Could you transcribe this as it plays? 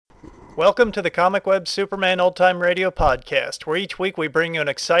Welcome to the Comic Web Superman Old Time Radio podcast, where each week we bring you an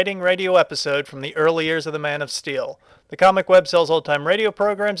exciting radio episode from the early years of the Man of Steel. The Comic Web sells old-time radio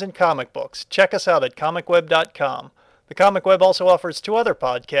programs and comic books. Check us out at comicweb.com. The Comic Web also offers two other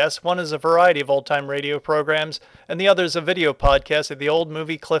podcasts. One is a variety of old-time radio programs, and the other is a video podcast of the old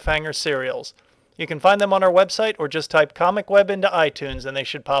movie cliffhanger serials. You can find them on our website or just type Comic Web into iTunes and they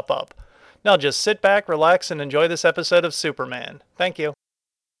should pop up. Now just sit back, relax, and enjoy this episode of Superman. Thank you.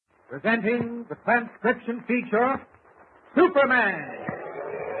 Presenting the transcription feature, Superman.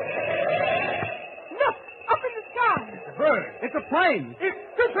 Look, up in the sky. It's a bird. It's a plane. It's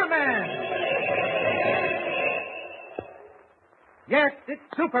Superman. Yes, it's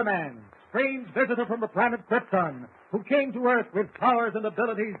Superman, strange visitor from the planet Krypton, who came to Earth with powers and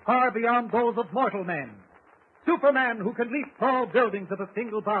abilities far beyond those of mortal men. Superman, who can leap tall buildings at a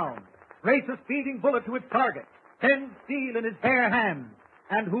single bound, race a speeding bullet to its target, bend steel in his bare hands,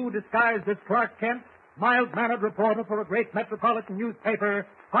 and who, disguised as Clark Kent, mild-mannered reporter for a great metropolitan newspaper,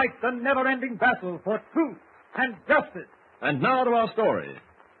 fights a never-ending battle for truth and justice. And now to our story.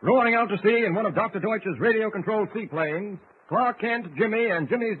 Roaring out to sea in one of Dr. Deutsch's radio-controlled seaplanes, Clark Kent, Jimmy, and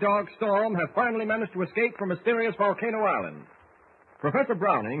Jimmy's dog Storm have finally managed to escape from mysterious Volcano Island. Professor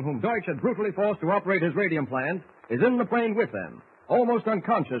Browning, whom Deutsch had brutally forced to operate his radium plant, is in the plane with them, almost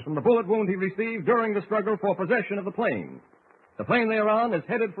unconscious from the bullet wound he received during the struggle for possession of the plane. The plane they are on is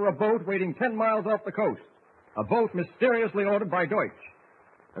headed for a boat waiting 10 miles off the coast, a boat mysteriously ordered by Deutsch.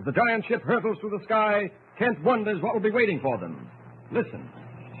 As the giant ship hurtles through the sky, Kent wonders what will be waiting for them. Listen.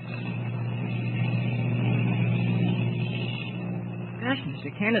 Gosh,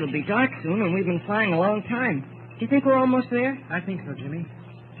 Mr. Kent, it'll be dark soon, and we've been flying a long time. Do you think we're almost there? I think so, Jimmy.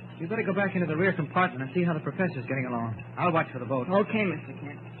 You better go back into the rear compartment and see how the professor's getting along. I'll watch for the boat. Okay, Mr.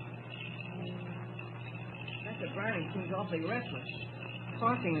 Kent. Professor Browning seems awfully restless,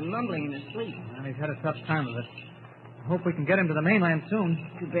 coughing and mumbling in his sleep. Well, he's had a tough time of it. I hope we can get him to the mainland soon.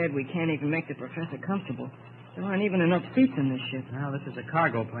 Too bad we can't even make the professor comfortable. There aren't even enough seats in this ship. Now, this is a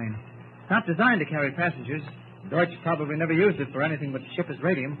cargo plane. It's not designed to carry passengers. Deutsch probably never used it for anything but ship as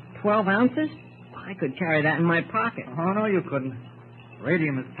radium. 12 ounces? I could carry that in my pocket. Oh, no, you couldn't.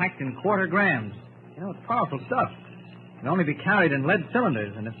 Radium is packed in quarter grams. You know, it's powerful stuff. It can only be carried in lead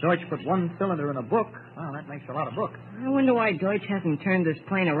cylinders, and if Deutsch put one cylinder in a book, well, that makes a lot of books. I wonder why Deutsch hasn't turned this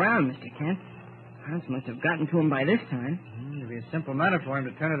plane around, Mr. Kent. Hans must have gotten to him by this time. It'd be a simple matter for him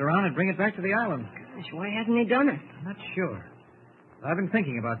to turn it around and bring it back to the island. Gosh, why hasn't he done it? I'm not sure. I've been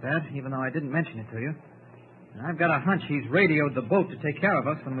thinking about that, even though I didn't mention it to you. And I've got a hunch he's radioed the boat to take care of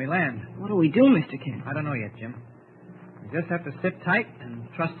us when we land. What do we do, Mr. Kent? I don't know yet, Jim. We just have to sit tight and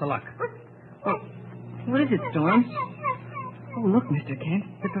trust to luck. Oh, what is it, Storm? Oh, look, Mr. Kent.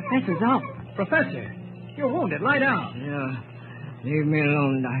 The professor's up. Professor, you're wounded. Lie down. Yeah. Leave me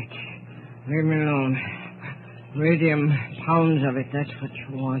alone, Dyke. Leave me alone. Radium, pounds of it, that's what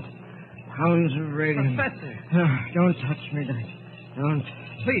you want. Pounds of radium. Professor! Oh, don't touch me, Dyke. Don't.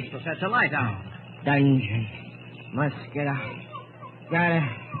 Please, Professor, lie down. Dungeon. Must get out. Gotta.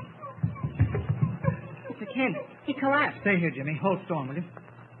 Mr. Kent, he collapsed. Stay here, Jimmy. Hold Storm, will you?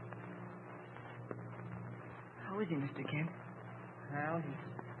 How is he, Mr. Kent? Well,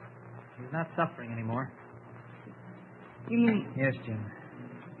 he's not suffering anymore. You mean... Yes, Jim.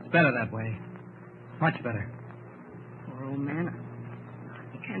 It's better that way. Much better. Poor old man.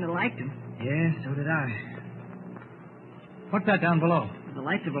 I kind of liked him. Yes, so did I. What's that down below? The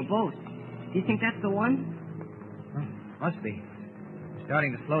lights of a boat. Do you think that's the one? Must be. We're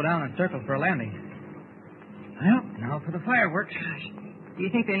starting to slow down and circle for a landing. Well, now for the fireworks. Gosh. Do you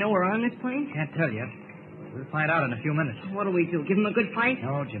think they know we're on this plane? Can't tell yet. We'll find out in a few minutes. What do we do? Give them a good fight?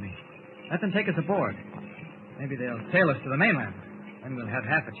 No, Jimmy. Let them take us aboard. Maybe they'll sail us to the mainland. Then we'll have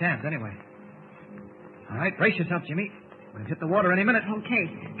half a chance anyway. All right, brace yourself, Jimmy. We'll hit the water any minute. Okay.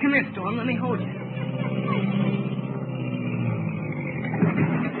 Come here, Storm. Let me hold you.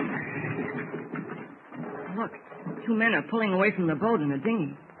 Look, two men are pulling away from the boat in a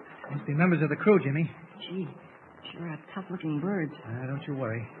dinghy. Must be members of the crew, Jimmy. Gee, sure are tough-looking birds. Don't you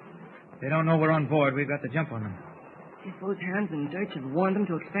worry. If they don't know we're on board, we've got the jump on them. Do you suppose Hans and Deutsch have warned them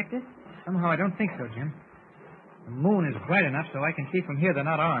to expect us? Somehow I don't think so, Jim. The moon is bright enough so I can see from here they're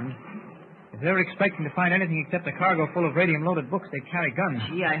not armed. If they were expecting to find anything except a cargo full of radium-loaded books, they'd carry guns.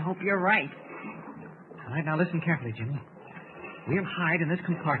 Gee, I hope you're right. All right, now listen carefully, Jimmy. We'll hide in this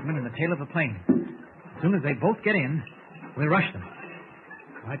compartment in the tail of the plane. As soon as they both get in, we'll rush them.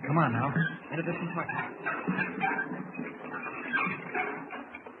 All right, come on now. Into this compartment.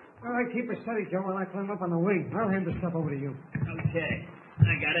 All right, keep it steady, Joe, while I climb up on the wing. I'll hand the stuff over to you. Okay,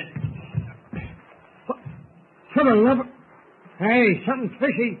 I got it. For the love of... Hey, something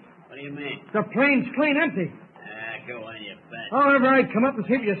fishy. What do you mean? The plane's clean empty. Go on, you bet. All right, come up and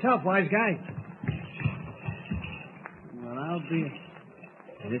see for yourself, wise guy. Well, I'll be...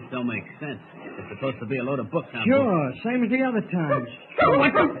 Hey, this don't make sense. It's supposed to be a load of books on board. Sure, same as the other times.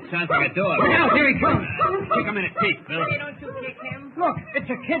 It sounds like a dog. Now, here he comes. Kick him in the teeth, Bill. Hey, don't you kick him. Look, it's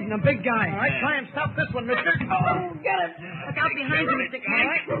a kid and a big guy. All right, try and stop this one, mister. Oh, get it. Look out behind you, Mr. Kent.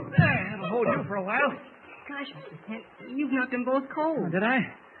 All right. There, that'll hold you for a while. Gosh, Mr. Kent, you've knocked them both cold. Did I?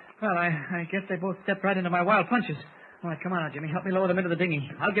 Well, I guess they both stepped right into my wild punches. All right, come on now, Jimmy. Help me lower them into the dinghy.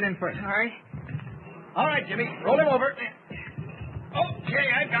 I'll get in first. All right. All right, Jimmy. Roll him over. Okay,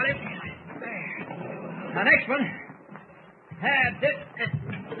 I got him. There. The next one. That's it.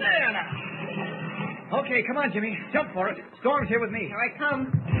 There now. Okay, come on, Jimmy. Jump for it. Storm's here with me. Here I come.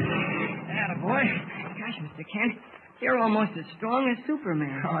 Attaboy. Gosh, Mr. Kent, you're almost as strong as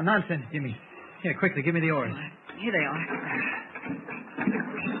Superman. Oh, nonsense, Jimmy. Here, quickly, give me the oars. Here they are.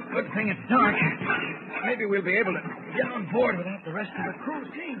 Good thing it's dark. Maybe we'll be able to get on board without the rest of the crew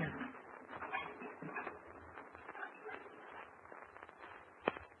seeing us.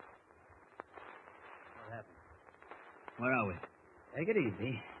 What happened? Where are we? Take it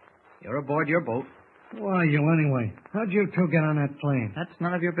easy. You're aboard your boat. Who are you, anyway? How'd you two get on that plane? That's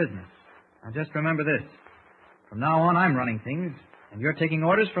none of your business. Now, just remember this. From now on, I'm running things, and you're taking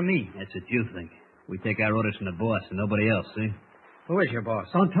orders from me. That's what you think. We take our orders from the boss and nobody else, see? Who is your boss?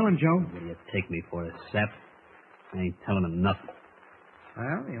 Don't tell him, Joe. What do you take me for, a sap? I ain't telling him nothing.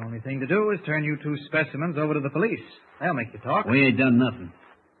 Well, the only thing to do is turn you two specimens over to the police. They'll make you talk. We ain't done nothing.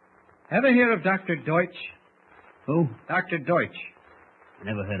 Ever hear of Dr. Deutsch? Who? Dr. Deutsch.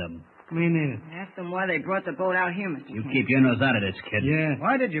 Never heard of him. Me neither. Ask them why they brought the boat out here, Mr. You Kent. keep your nose out of this, kid. Yeah.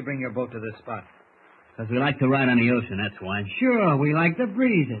 Why did you bring your boat to this spot? Because we like to ride on the ocean, that's why. Sure, we like to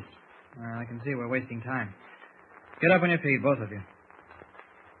breeze it. Well, I can see we're wasting time. Get up on your feet, both of you.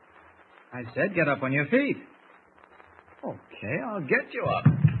 I said get up on your feet. Okay, I'll get you up.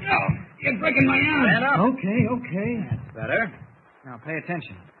 Oh, you're breaking my arm. Stand up. Okay. That's better. Now, pay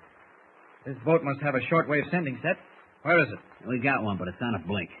attention. This boat must have a shortwave sending set. Where is it? We got one, but it's on a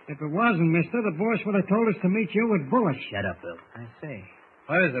blink. If it wasn't, mister, the boss would have told us to meet you with bullets. Shut up, Bill. I see.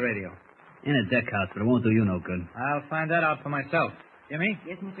 Where is the radio? In a deck house, but it won't do you no good. I'll find that out for myself. Jimmy,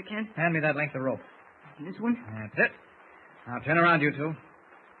 Yes, Mr. Kent? hand me that length of rope. This one? That's it. Now, turn around, you two.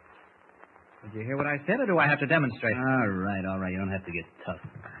 Did you hear what I said, or do I have to demonstrate? All right. You don't have to get tough.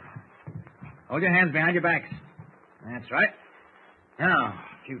 Hold your hands behind your backs. That's right. Now,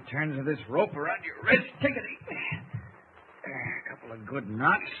 a few turns of this rope around your wrist. Take it easy. There, a couple of good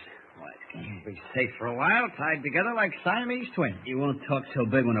knots. You'll be safe for a while, tied together like Siamese twins. You won't talk so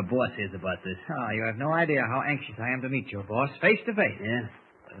big when the boss hears about this. Oh, you have no idea how anxious I am to meet your boss face to face. Yeah?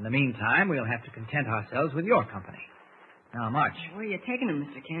 But in the meantime, we'll have to content ourselves with your company. Now, march. Where are you taking him,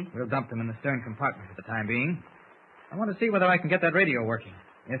 Mr. Kent? We'll dump them in the stern compartment for the time being. I want to see whether I can get that radio working.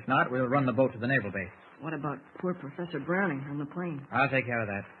 If not, we'll run the boat to the naval base. What about poor Professor Browning on the plane? I'll take care of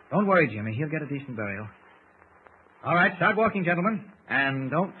that. Don't worry, Jimmy. He'll get a decent burial. All right, start walking, gentlemen.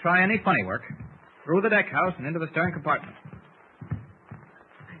 And don't try any funny work. Through the deck house and into the stern compartment.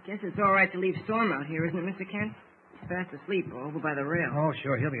 I guess it's all right to leave Storm out here, isn't it, Mr. Kent? He's fast asleep over by the rail. Oh,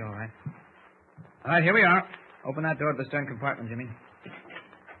 sure, he'll be all right. All right, here we are. Open that door to the stern compartment, Jimmy.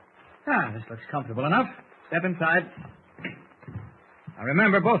 This looks comfortable enough. Step inside. Now,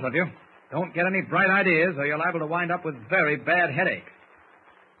 remember, both of you, don't get any bright ideas or you're liable to wind up with very bad headache.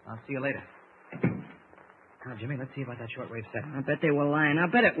 I'll see you later. Now, Jimmy, let's see about that shortwave set. I bet they were lying. I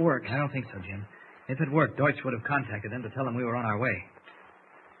bet it works. I don't think so, Jim. If it worked, Deutsch would have contacted them to tell them we were on our way.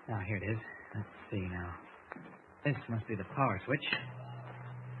 Now, here it is. Let's see now. This must be the power switch.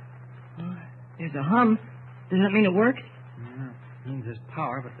 There's a hum. Does that mean it works? Means there's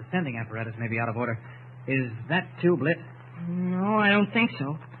power, but the sending apparatus may be out of order. Is that tube lit? No, I don't think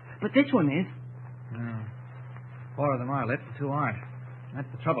so. But this one is. No. 4 of them are lit and 2 aren't. That's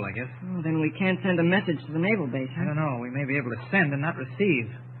the trouble, I guess. Oh, then we can't send a message to the naval base, I huh? don't know. We may be able to send and not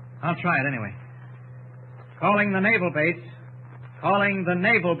receive. I'll try it anyway. Calling the naval base. Calling the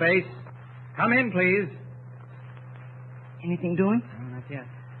naval base. Come in, please. Anything doing? Not yet.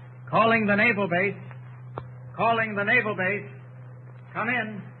 Calling the naval base. Calling the naval base. Come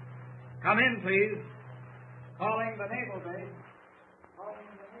in. Come in, please. Calling the naval base.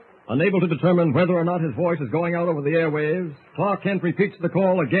 Unable to determine whether or not his voice is going out over the airwaves, Clark Kent repeats the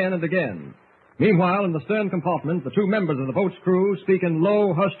call again and again. Meanwhile, in the stern compartment, the 2 members of the boat's crew speak in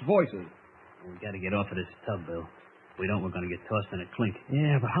low, hushed voices. We got to get off of this tub, Bill. If we don't, we're going to get tossed in a clink.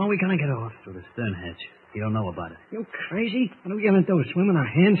 Yeah, but how are we going to get off? Through the stern hatch. You don't know about it. You crazy? What are we going to do, swim with our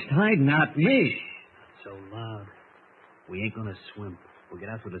hands tied? Not me. So loud. We ain't going to swim. We'll get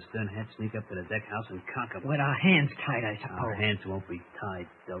out with the stern hatch, sneak up to the deck house, and cock 'em. With our hands tied, I Our suppose. hands won't be tied,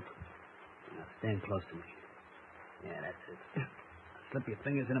 Dope. Now, stand close to me. Yeah, that's it. Slip your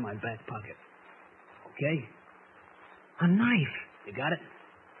fingers into my back pocket. Okay? A knife. You got it?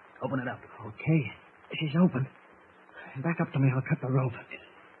 Open it up. Okay. She's open. Back up to me. I'll cut the rope.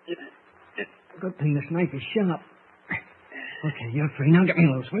 Good thing this knife is sharp. Okay, you're free. Now get me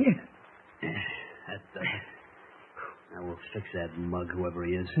loose, will you? That does it. Now we'll fix that mug, whoever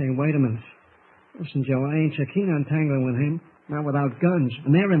he is. Hey, wait a minute. Listen, Joe, I ain't so keen on tangling with him. Not without guns.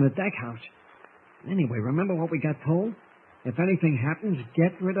 And they're in the deck house. Anyway, remember what we got told? If anything happens,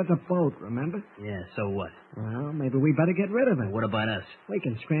 get rid of the boat, remember? Yeah, so what? Well, maybe we better get rid of it. What about us? We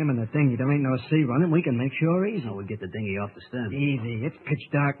can scram in the dinghy. There ain't no sea running. We can make sure easy. No, we get the dinghy off the stern. Easy. It's pitch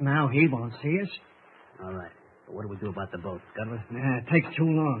dark now. He won't see us. All right. But what do we do about the boat? Scuttle it? Nah, it takes too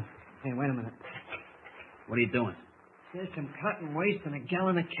long. Hey, wait a minute. What are you doing? There's some cotton waste and a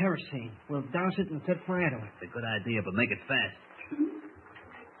gallon of kerosene. We'll douse it and set fire to it. It's a good idea, but make it fast.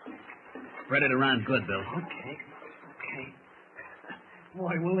 Spread it around good, Bill. Okay.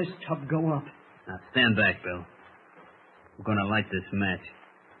 Boy, will this tub go up. Now, stand back, Bill. We're going to light this match.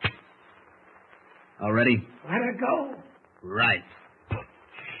 All ready? Let her go. Right.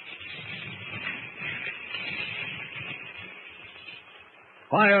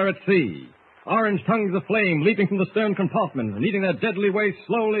 Fire at sea. Orange tongues of flame leaping from the stern compartment and eating their deadly way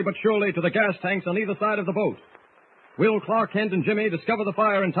slowly but surely to the gas tanks on either side of the boat. Will Clark Kent and Jimmy discover the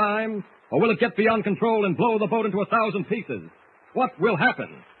fire in time, or will it get beyond control and blow the boat into 1,000 pieces? What will happen?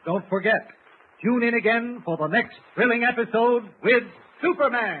 Don't forget, tune in again for the next thrilling episode with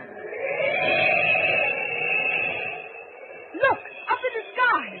Superman. Look, up in the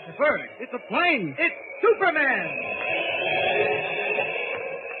sky. It's a bird. It's a plane. It's Superman.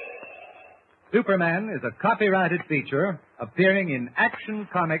 Superman is a copyrighted feature appearing in Action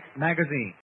Comics magazine.